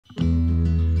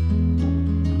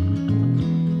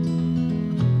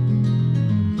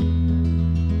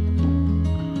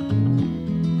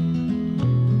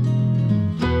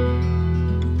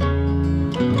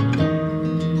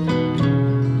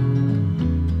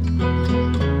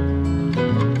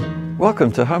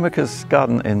Welcome to Homeacres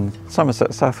garden in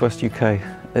Somerset, southwest UK.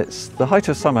 It's the height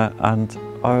of summer and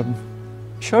I'm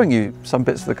showing you some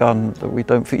bits of the garden that we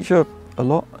don't feature a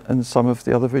lot in some of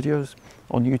the other videos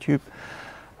on YouTube.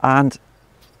 And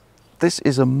this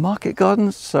is a market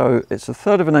garden, so it's a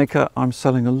third of an acre. I'm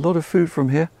selling a lot of food from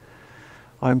here.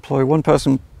 I employ one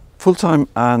person full-time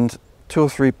and 2 or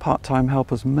 3 part-time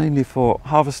helpers, mainly for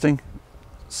harvesting.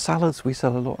 Salads, we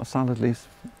sell a lot of salad leaves.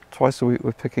 Twice a week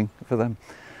we're picking for them.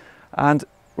 And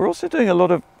we're also doing a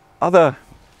lot of other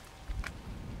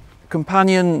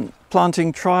companion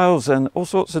planting trials and all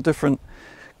sorts of different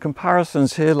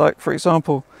comparisons here. Like, for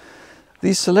example,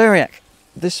 these celeriac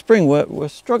this spring were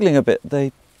struggling a bit.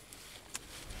 They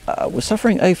were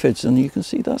suffering aphids, and you can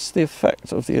see that's the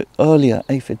effect of the earlier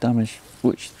aphid damage,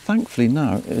 which thankfully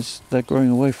now they're growing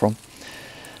away from.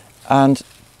 And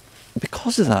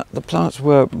because of that, the plants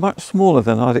were much smaller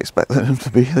than I'd expected them to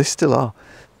be. They still are.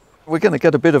 We're going to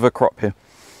get a bit of a crop here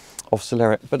of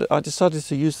celeriac, but I decided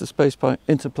to use the space by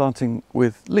interplanting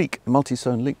with leek,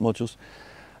 multi-sown leek modules.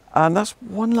 And that's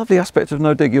one lovely aspect of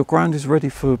no dig. Your ground is ready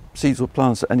for seeds or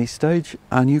plants at any stage,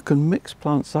 and you can mix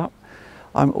plants up.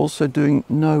 I'm also doing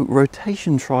no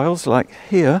rotation trials like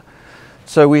here.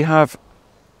 So we have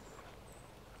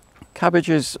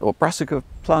cabbages or brassica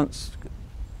plants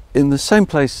in the same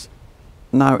place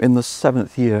now in the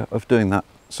 7th year of doing that.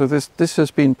 So this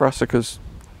has been brassicas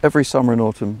every summer and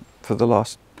autumn for the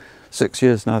last 6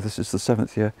 years now. This is the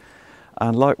 7th year.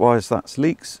 And likewise, that's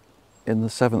leeks in the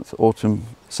 7th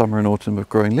summer and autumn of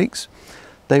growing leeks.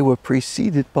 They were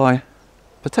preceded by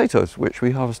potatoes, which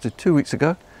we harvested 2 weeks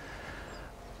ago.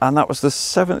 And that was the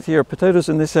 7th year. Potatoes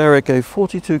in this area gave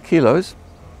 42 kilos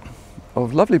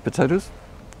of lovely potatoes,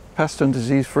 pest and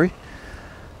disease free.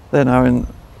 They're now in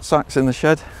sacks in the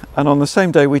shed. And on the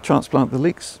same day we transplant the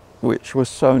leeks, which was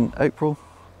sown April,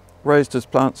 raised as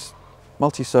plants,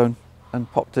 multi-sown,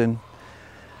 and popped in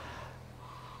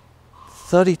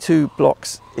 32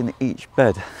 blocks in each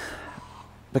bed,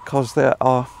 because there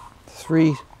are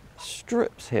 3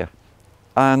 strips here.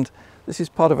 And this is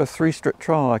part of a 3-strip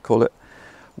trial, I call it,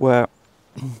 where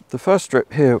the first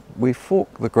strip here we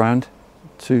fork the ground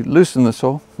to loosen the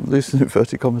soil, loosen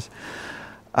inverted commas,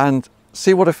 and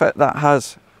see what effect that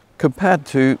has compared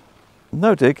to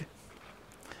no dig,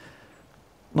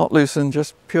 not loosen,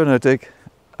 just pure no dig.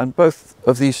 And both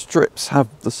of these strips have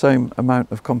the same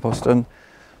amount of compost. And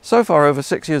so far, over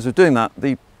 6 years of doing that,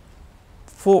 the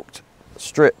forked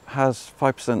strip has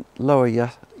 5% lower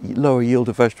yield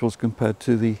of vegetables compared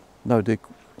to the no dig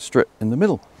strip in the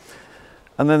middle.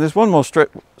 And then there's one more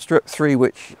strip 3,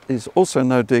 which is also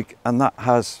no dig, and that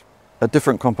has a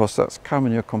different compost. That's cow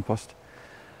manure compost,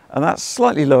 and that's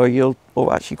slightly lower yield,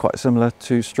 or actually quite similar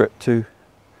to strip 2.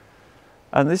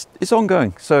 And this is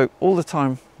ongoing, so all the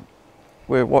time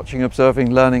we're watching,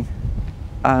 observing, learning,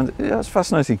 and yeah, it's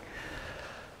fascinating.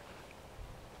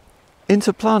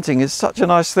 Interplanting is such a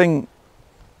nice thing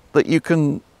that you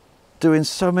can do in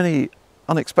so many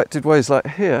unexpected ways. Like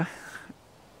here,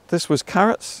 this was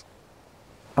carrots,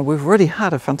 and we've already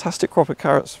had a fantastic crop of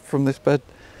carrots from this bed.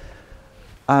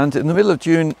 And in the middle of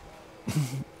June,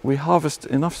 we harvest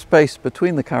enough space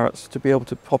between the carrots to be able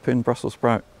to pop in Brussels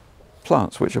sprout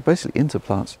plants, which are basically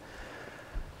interplants.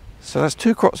 So that's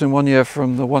 2 crops in 1 year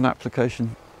from the 1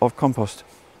 application of compost.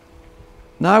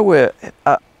 Now we're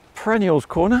at Perennials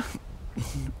corner,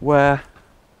 where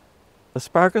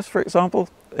asparagus, for example,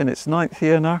 in its 9th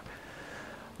year now,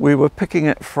 we were picking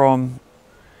it from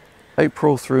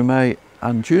April through May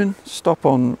and June, stop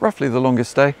on roughly the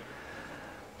longest day.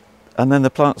 And then the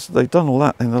plants, they've done all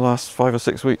that in the last 5 or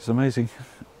 6 weeks, amazing.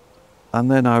 And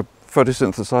they're now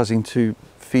photosynthesizing to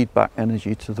feed back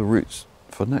energy to the roots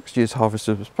for next year's harvest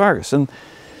of asparagus. And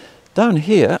down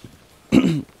here,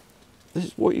 this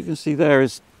is what you can see there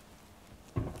is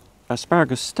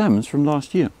asparagus stems from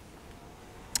last year.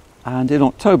 And in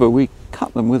October we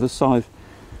cut them with a scythe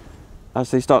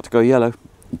as they start to go yellow,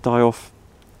 die off,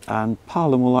 and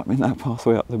pile them all up in that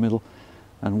pathway up the middle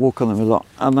and walk on them a lot.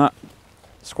 And that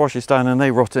squashes down and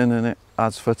they rot in, and it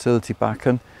adds fertility back.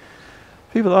 And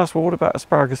people ask, well, what about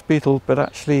asparagus beetle? But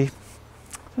actually,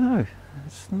 no,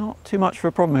 it's not too much of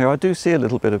a problem here. I do see a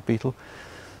little bit of beetle.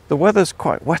 The weather's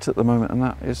quite wet at the moment, and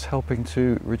that is helping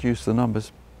to reduce the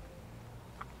numbers.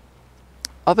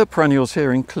 Other perennials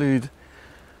here include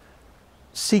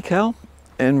sea kale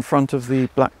in front of the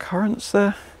black currants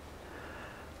there.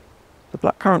 The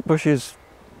black currant bush is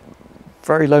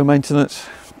very low maintenance,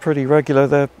 pretty regular.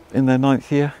 They're in their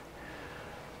 9th year.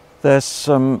 There's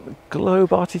some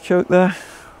globe artichoke there.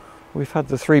 We've had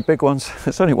the 3 big ones.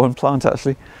 It's only 1 plant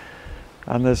actually,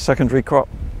 and there's secondary crop.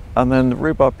 And then the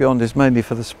rhubarb beyond is mainly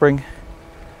for the spring.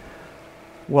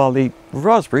 while the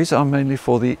raspberries are mainly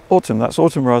for the autumn. That's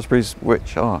autumn raspberries,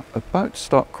 which are about to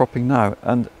start cropping now,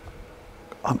 and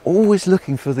I'm always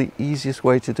looking for the easiest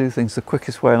way to do things, the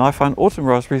quickest way, and I find autumn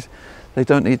raspberries, they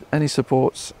don't need any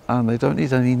supports and they don't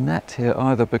need any net here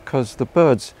either, because the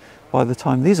birds, by the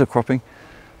time these are cropping,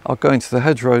 are going to the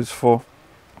hedgerows for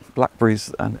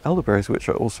blackberries and elderberries, which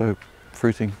are also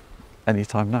fruiting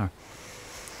anytime now.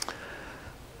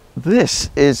 This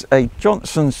is a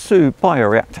Johnson Sioux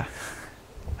bioreactor.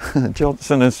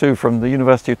 Johnson and Sioux from the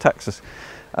University of Texas.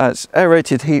 It's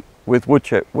aerated heap with wood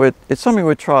chip. It's something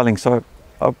we're trialing, so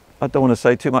I don't want to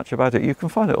say too much about it. You can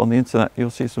find it on the internet. You'll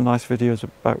see some nice videos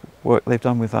about work they've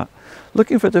done with that.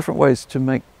 Looking for different ways to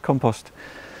make compost.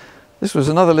 This was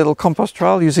another little compost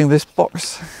trial using this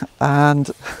box,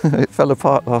 and it fell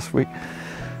apart last week.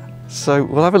 So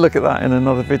we'll have a look at that in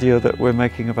another video that we're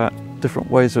making about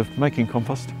different ways of making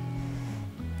compost.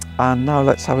 And now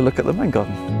let's have a look at the main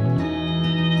garden.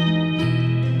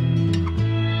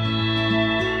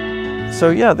 So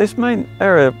yeah, this main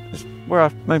area is where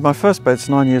I made my first beds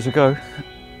 9 years ago,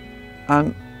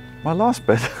 and my last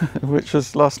bed, which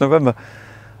was last November,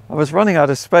 I was running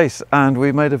out of space, and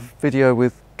we made a video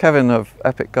with Kevin of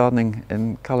Epic Gardening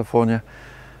in California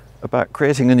about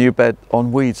creating a new bed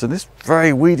on weeds. And this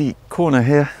very weedy corner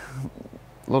here,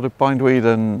 a lot of bindweed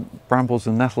and brambles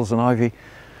and nettles and ivy,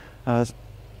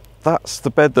 that's the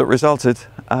bed that resulted,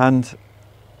 and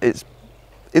it's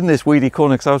in this weedy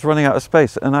corner because I was running out of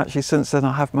space. And actually since then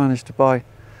I have managed to buy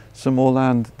some more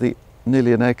land,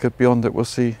 nearly an acre beyond it, we'll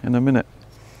see in a minute.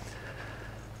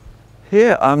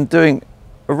 Here I'm doing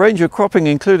a range of cropping,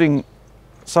 including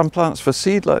some plants for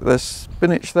seed, like this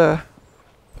spinach there,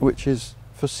 which is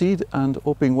for seed, and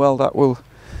all being well that will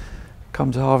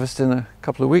come to harvest in a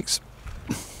couple of weeks.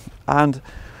 And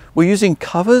we're using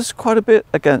covers quite a bit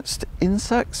against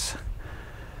insects.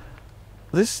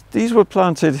 These were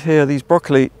planted here, these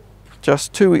broccoli,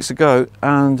 just 2 weeks ago,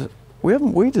 and we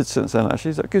haven't weeded since then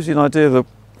actually. So that gives you an idea. The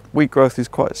weed growth is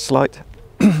quite slight.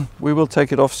 We will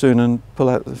take it off soon and pull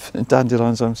out the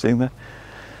dandelions I'm seeing there.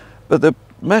 But the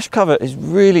mesh cover is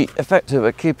really effective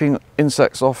at keeping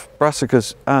insects off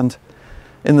brassicas, and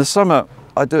in the summer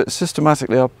I do it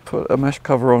systematically. I'll put a mesh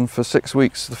cover on for 6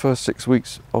 weeks, the first 6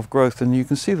 weeks of growth, and you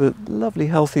can see the lovely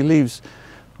healthy leaves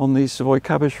on these Savoy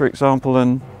cabbage, for example,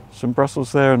 and some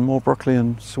Brussels there, and more broccoli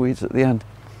and Swedes at the end.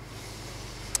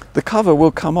 The cover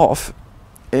will come off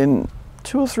in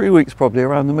 2 or 3 weeks, probably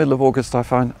around the middle of August I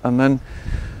find, and then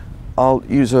I'll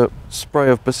use a spray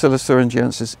of Bacillus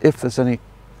Thuringiensis if there's any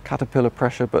caterpillar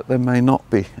pressure, but there may not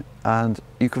be, and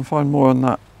you can find more on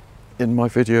that in my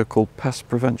video called Pest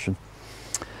Prevention.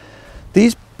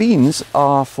 These beans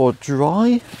are for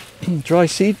dry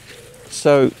seed,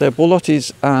 so they're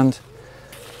Borlottis, and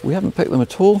we haven't picked them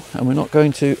at all, and we're not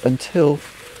going to until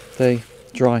they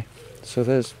dry. So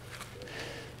there's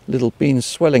little beans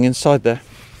swelling inside there,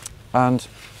 and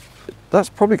that's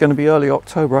probably going to be early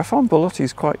October. I found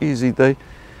Borlottis quite easy. They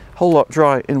whole lot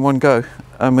dry in one go,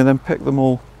 and we then pick them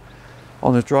all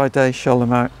on a dry day, shell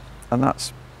them out, and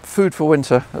that's food for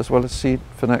winter as well as seed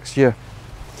for next year.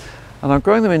 And I'm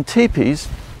growing them in teepees.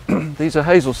 These are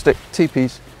hazel stick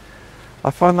teepees.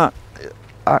 I find that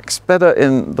acts better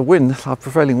in the wind, our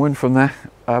prevailing wind from there,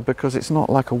 because it's not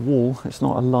like a wall, it's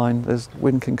not a line. There's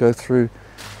wind can go through,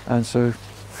 and so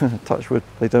touch wood,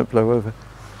 they don't blow over.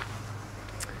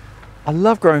 I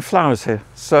love growing flowers here,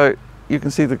 so you can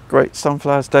see the great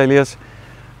sunflowers, dahlias,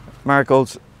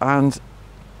 marigolds, and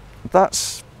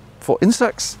that's for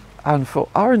insects and for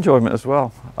our enjoyment as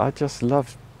well. I just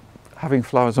love having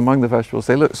flowers among the vegetables.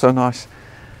 They look so nice.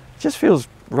 It just feels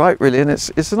right, really, and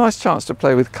it's a nice chance to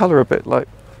play with colour a bit, like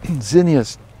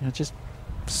zinnias, you know, just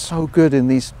so good in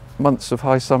these months of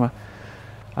high summer.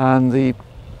 And the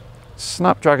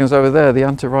snapdragons over there, the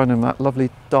antirrhinum, that lovely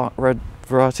dark red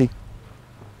variety.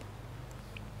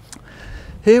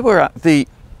 Here we're at the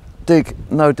dig,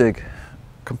 no dig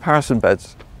comparison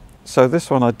beds. So this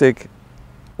one I dig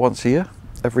once a year,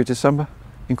 every December,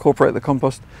 incorporate the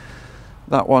compost.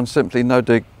 That one simply no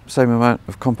dig, same amount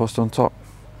of compost on top.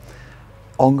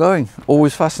 Ongoing,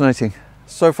 always fascinating.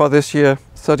 So far this year,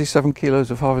 37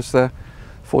 kilos of harvest there,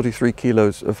 43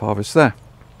 kilos of harvest there.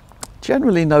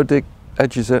 Generally no dig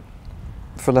edges it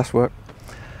for less work.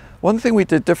 One thing we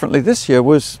did differently this year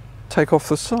was take off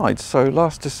the sides. So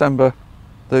last December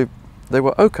they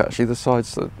were oak actually, the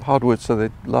sides, hardwood, so they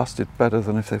lasted better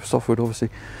than if they were softwood obviously.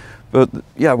 But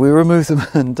yeah, we removed them,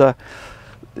 and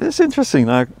it's interesting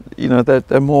now, you know,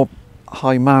 they're more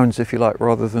high mounds, if you like,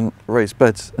 rather than raised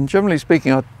beds. And generally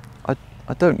speaking,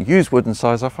 I don't use wooden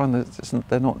sides. I find that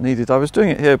they're not needed. I was doing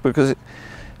it here because it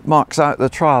marks out the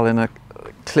trial in a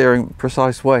clear and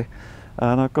precise way,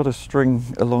 And I've got a string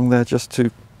along there just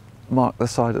to mark the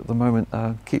side at the moment,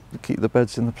 keep the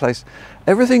beds in the place.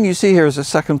 Everything you see here is a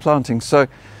second planting, so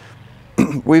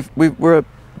we're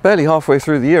barely halfway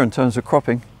through the year in terms of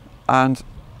cropping, and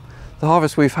the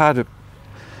harvest we've had are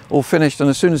all finished, and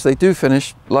as soon as they do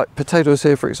finish, like potatoes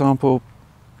here for example,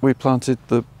 we planted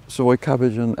the Savoy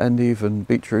cabbage and endive and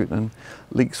beetroot, and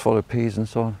leeks followed peas and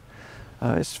so on.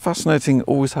 It's fascinating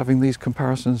always having these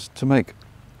comparisons to make.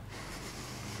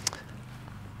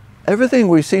 Everything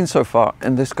we've seen so far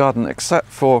in this garden, except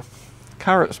for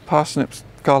carrots, parsnips,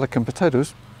 garlic and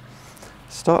potatoes,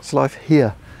 starts life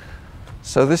here.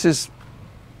 So this is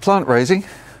plant raising,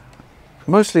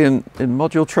 mostly in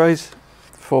module trays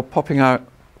for popping out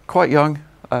quite young,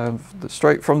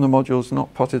 straight from the modules,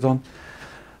 not potted on.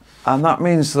 And that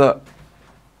means that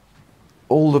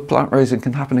all the plant raising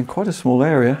can happen in quite a small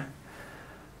area.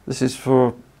 This is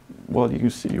for, well, you can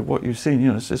see what you've seen, you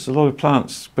know, it's just a lot of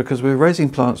plants, because we're raising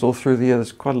plants all through the year.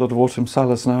 There's quite a lot of autumn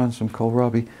salads now and some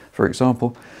kohlrabi, for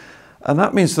example. And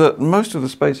that means that most of the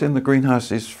space in the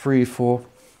greenhouse is free for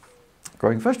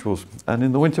growing vegetables. And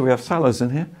in the winter we have salads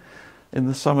in here. In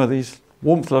the summer these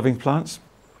warmth-loving plants,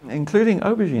 including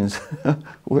aubergines,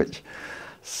 which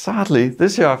sadly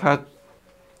this year I've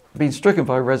been stricken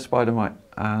by red spider mite,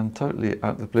 and totally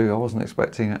out of the blue. I wasn't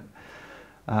expecting it.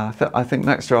 I think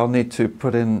next year I'll need to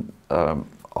put in,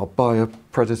 I'll buy a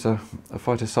predator, a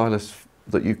phytocylus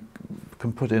that you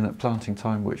can put in at planting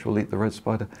time, which will eat the red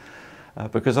spider.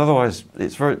 Because otherwise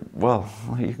it's very, well,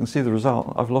 you can see the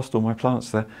result. I've lost all my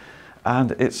plants there.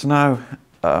 And it's now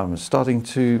starting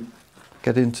to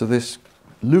get into this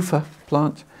loofah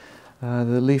plant.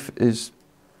 The leaf is,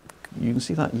 you can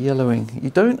see that yellowing.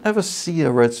 You don't ever see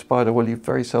a red spider, well, you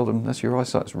very seldom, unless your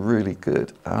eyesight's really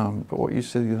good. But what you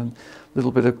see then, a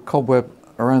little bit of cobweb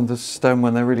around the stem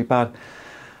when they're really bad.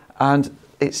 And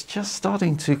it's just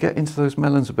starting to get into those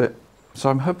melons a bit. So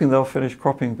I'm hoping they'll finish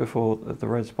cropping before the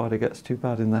red spider gets too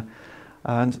bad in there.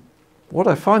 And what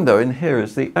I find though in here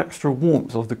is the extra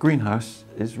warmth of the greenhouse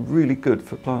is really good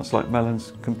for plants like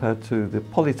melons compared to the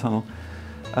polytunnel.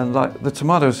 And like the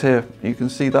tomatoes here, you can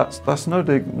see that's no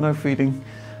dig, no feeding.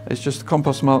 It's just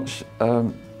compost mulch.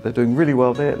 They're doing really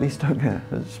well. They at least don't get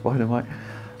a spider mite.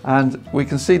 And we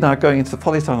can see now going into the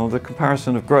polytunnel the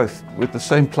comparison of growth with the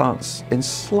same plants in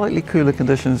slightly cooler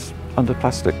conditions under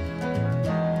plastic.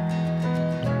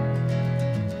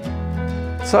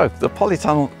 So the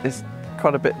polytunnel is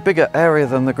quite a bit bigger area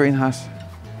than the greenhouse,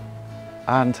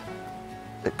 and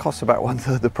it costs about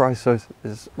 1/3 the price, so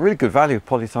it's really good value,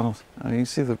 polytunnels. And you can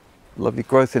see the lovely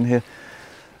growth in here.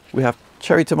 We have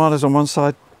cherry tomatoes on one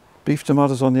side, beef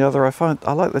tomatoes on the other.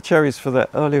 I like the cherries for their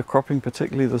earlier cropping,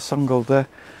 particularly the sun gold there.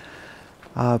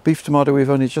 Beef tomato, we've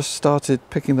only just started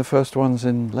picking the first ones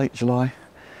in late July,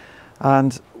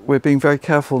 and we're being very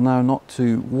careful now not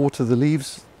to water the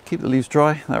leaves, keep the leaves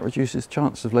dry. That reduces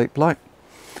chance of late blight.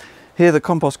 Here the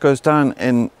compost goes down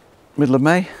in middle of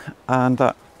May, and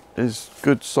that is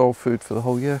good soil food for the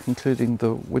whole year, including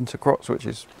the winter crops, which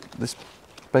is, this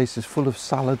space is full of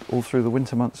salad all through the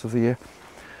winter months of the year.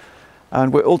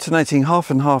 And we're alternating half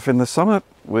and half in the summer,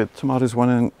 with tomatoes one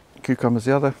and cucumbers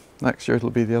the other. Next year it'll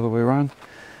be the other way around.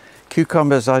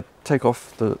 Cucumbers, I take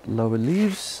off the lower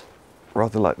leaves,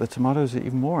 rather like the tomatoes,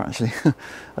 even more actually.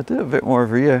 I do it a bit more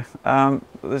every year.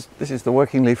 This is the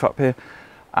working leaf up here.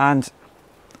 And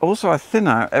also I thin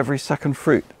out every second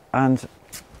fruit. And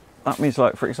that means,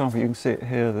 like, for example, you can see it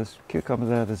here, there's cucumber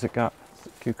there, there's a gap,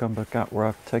 cucumber gap where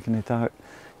I've taken it out,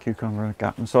 cucumber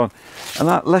gap and so on. And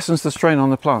that lessens the strain on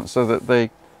the plants so that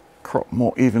they crop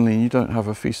more evenly. You don't have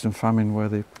a feast and famine where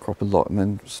they crop a lot and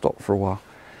then stop for a while.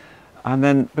 And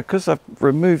then because I've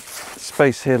removed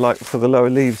space here, like for the lower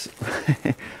leaves,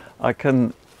 I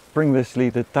can bring this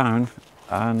leader down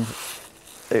and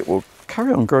it will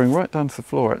carry on growing right down to the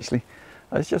floor actually.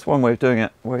 It's just one way of doing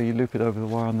it, where you loop it over the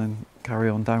wire and then carry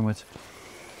on downwards.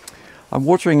 I'm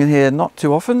watering in here not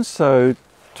too often, so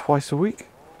twice a week.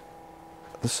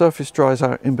 The surface dries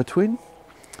out in between.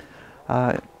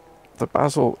 The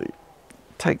basil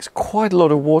takes quite a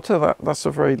lot of water. That's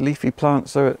a very leafy plant,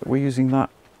 so we're using that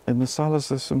in the salads.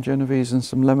 There's some Genovese and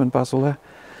some lemon basil there.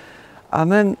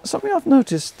 And then something I've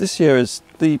noticed this year is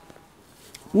the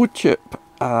wood chip.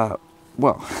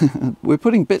 Well, we're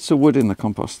putting bits of wood in the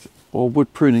compost, or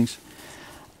wood prunings,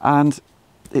 and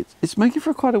it's making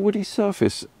for quite a woody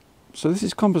surface. So this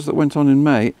is compost that went on in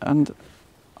May, and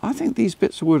I think these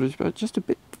bits of wood are just a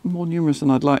bit more numerous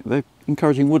than I'd like. They're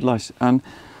encouraging wood lice, and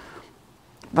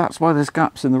that's why there's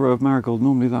gaps in the row of marigold.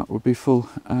 Normally that would be full,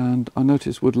 and I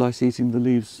noticed wood lice eating the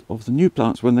leaves of the new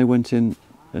plants when they went in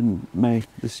May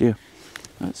this year.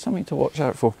 It's something to watch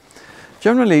out for.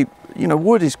 Generally, you know,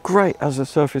 wood is great as a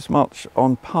surface mulch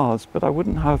on paths, but I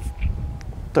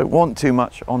don't want too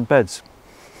much on beds.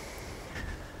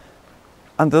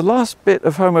 And the last bit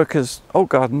of Homeacres old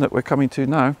garden that we're coming to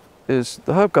now is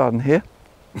the herb garden here,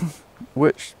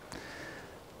 which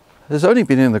has only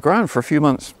been in the ground for a few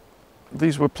months.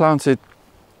 These were planted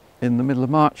in the middle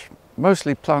of March,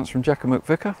 mostly plants from Jackamuk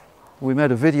Vicar. We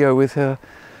made a video with her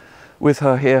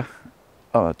here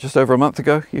just over a month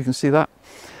ago. You can see that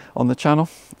on the channel,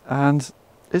 and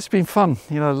it's been fun.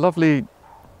 You know, lovely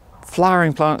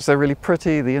flowering plants. They're really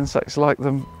pretty. The insects like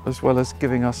them, as well as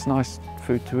giving us nice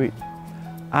food to eat.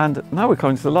 And now we're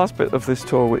coming to the last bit of this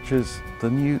tour, which is the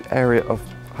new area of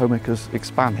Homeacres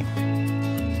expanding.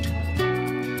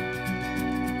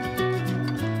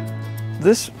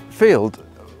 This field,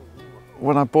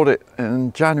 when I bought it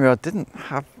in January, I didn't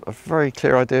have a very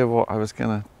clear idea what I was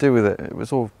going to do with it. It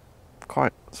was all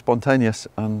quite spontaneous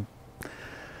and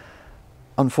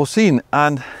unforeseen,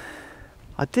 and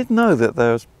I did know that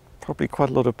there was probably quite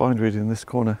a lot of bindweed in this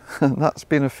corner, and that's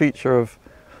been a feature of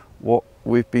what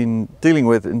we've been dealing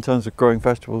with in terms of growing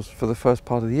vegetables for the first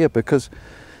part of the year, because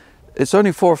it's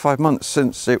only 4 or 5 months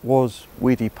since it was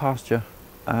weedy pasture,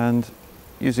 and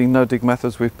using no-dig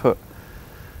methods we've put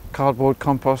cardboard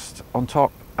compost on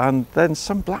top and then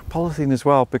some black polythene as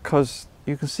well, because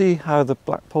you can see how the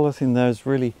black polythene there is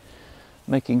really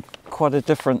making quite a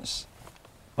difference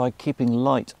by keeping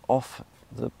light off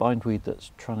the bindweed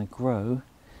that's trying to grow.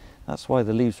 That's why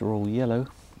the leaves are all yellow,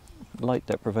 light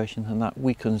deprivation, and that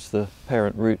weakens the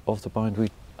parent root of the bindweed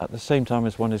at the same time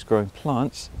as one is growing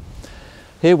plants.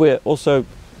 Here we're also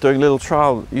doing a little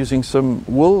trial using some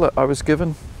wool that I was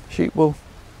given, sheep wool,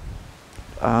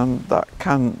 and that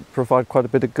can provide quite a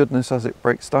bit of goodness as it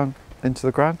breaks down into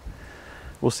the ground.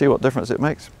 We'll see what difference it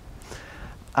makes.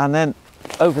 And then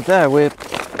over there we're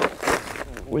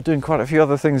doing quite a few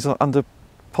other things under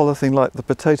polythene, like the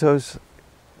potatoes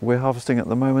we're harvesting at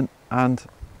the moment, and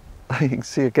you can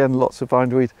see again lots of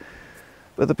bindweed.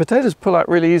 But the potatoes pull out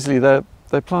really easily. They're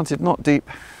planted not deep,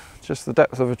 just the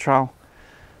depth of a trowel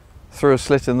through a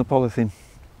slit in the polythene.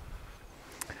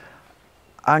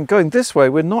 And going this way,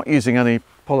 we're not using any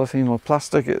polythene or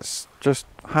plastic, it's just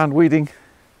hand weeding,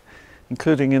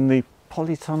 including in the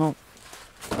polytunnel.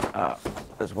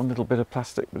 There's one little bit of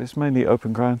plastic, but it's mainly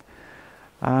open ground.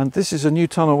 And this is a new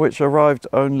tunnel which arrived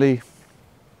only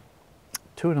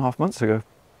 2.5 months ago.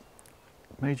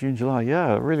 May, June, July,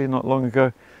 yeah, really not long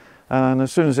ago. And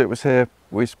as soon as it was here,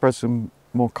 we spread some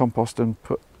more compost and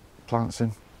put plants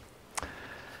in.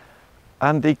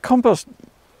 And the compost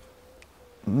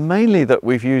mainly that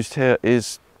we've used here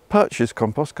is purchased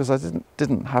compost, because I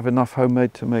didn't have enough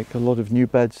homemade to make a lot of new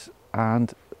beds,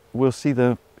 and we'll see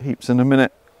the heaps in a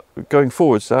minute. Going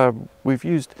forwards, we've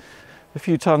used a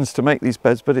few tons to make these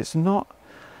beds, but it's not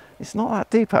that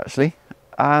deep actually,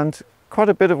 and quite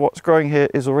a bit of what's growing here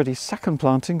is already second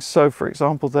planting. So for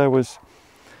example, there was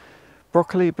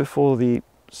broccoli before the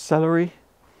celery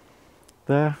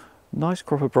there, nice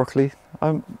crop of broccoli.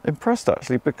 I'm impressed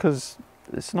actually, because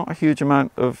it's not a huge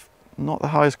amount of, not the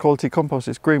highest quality compost,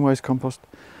 it's green waste compost.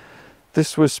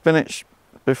 This was spinach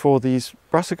before these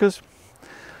brassicas.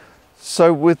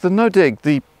 So with the no dig,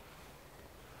 the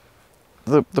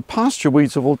pasture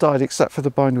weeds have all died except for the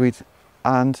bindweed,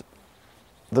 and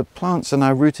the plants are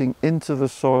now rooting into the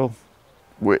soil,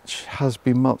 which has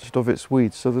been mulched of its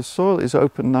weeds. So the soil is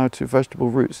open now to vegetable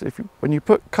roots. When you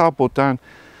put cardboard down,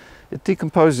 it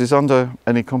decomposes under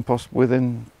any compost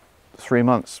within 3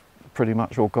 months, pretty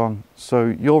much all gone. So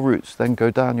your roots then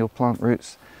go down, your plant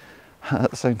roots, at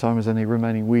the same time as any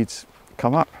remaining weeds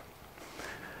come up.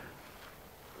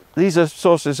 These are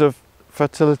sources of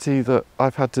fertility that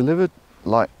I've had delivered,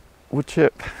 like wood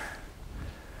chip,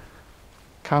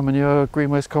 cow manure, green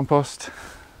waste compost,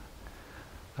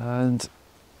 and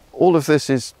all of this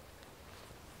is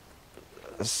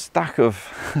a stack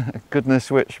of goodness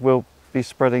which will be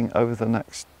spreading over the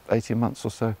next 18 months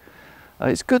or so.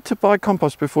 It's good to buy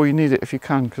compost before you need it if you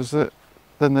can, because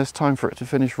then there's time for it to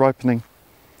finish ripening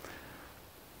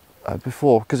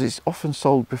because it's often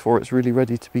sold before it's really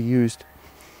ready to be used.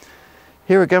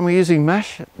 Here again we're using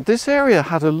mesh. This area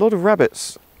had a lot of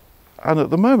rabbits, and at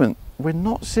the moment we're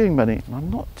not seeing many. I'm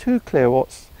not too clear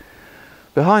what's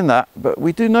behind that, but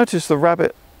we do notice the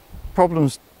rabbit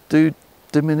problems do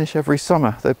diminish every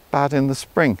summer. They're bad in the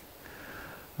spring,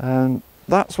 and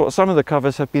that's what some of the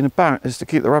covers have been about, is to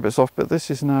keep the rabbits off, but this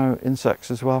is now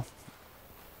insects as well.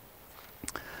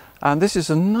 And this is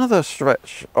another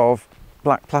stretch of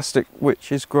black plastic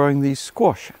which is growing these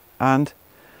squash, and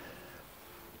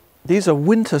these are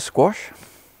winter squash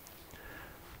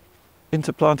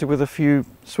interplanted with a few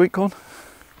sweet corn,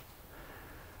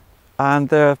 And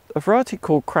they're a variety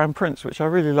called Crown Prince, which I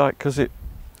really like because it's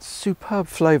superb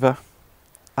flavour,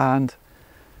 and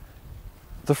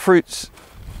the fruits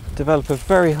develop a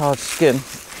very hard skin,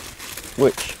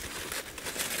 which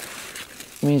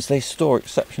means they store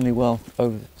exceptionally well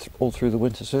all through the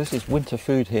winter. So this is winter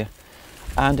food here.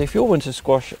 And if your winter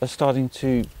squash are starting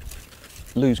to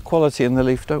lose quality in the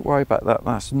leaf, don't worry about that.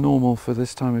 That's normal for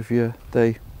this time of year.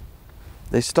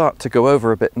 They start to go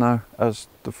over a bit now as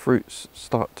the fruits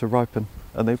start to ripen,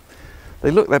 and they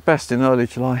look their best in early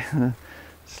July.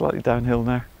 Slightly downhill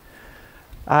now.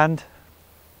 And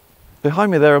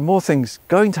behind me there are more things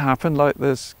going to happen, like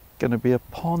there's going to be a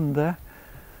pond there.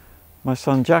 My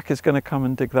son Jack is going to come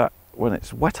and dig that when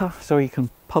it's wetter so he can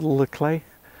puddle the clay.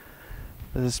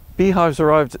 There's beehives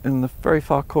arrived in the very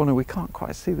far corner. We can't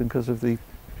quite see them because of the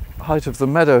height of the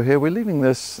meadow here. I'm leaving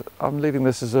this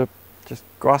as a just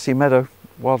grassy meadow,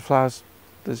 wildflowers.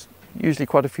 There's usually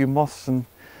quite a few moths and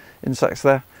insects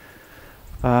there.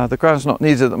 The ground's not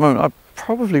needed at the moment. I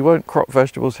probably won't crop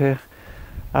vegetables here.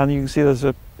 And you can see there's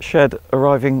a shed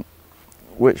arriving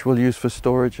which we'll use for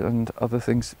storage and other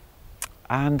things.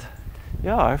 And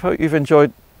yeah, I hope you've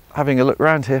enjoyed having a look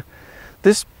around here.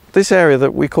 This area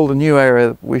that we call the new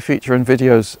area, we feature in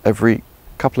videos every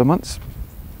couple of months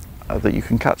that you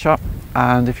can catch up.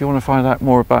 And if you want to find out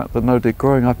more about the no-dig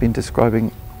growing I've been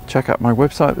describing, check out my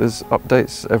website. There's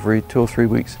updates every 2 or 3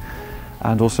 weeks,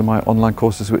 and also my online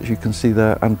courses, which you can see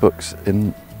there, and books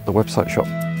in the website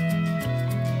shop.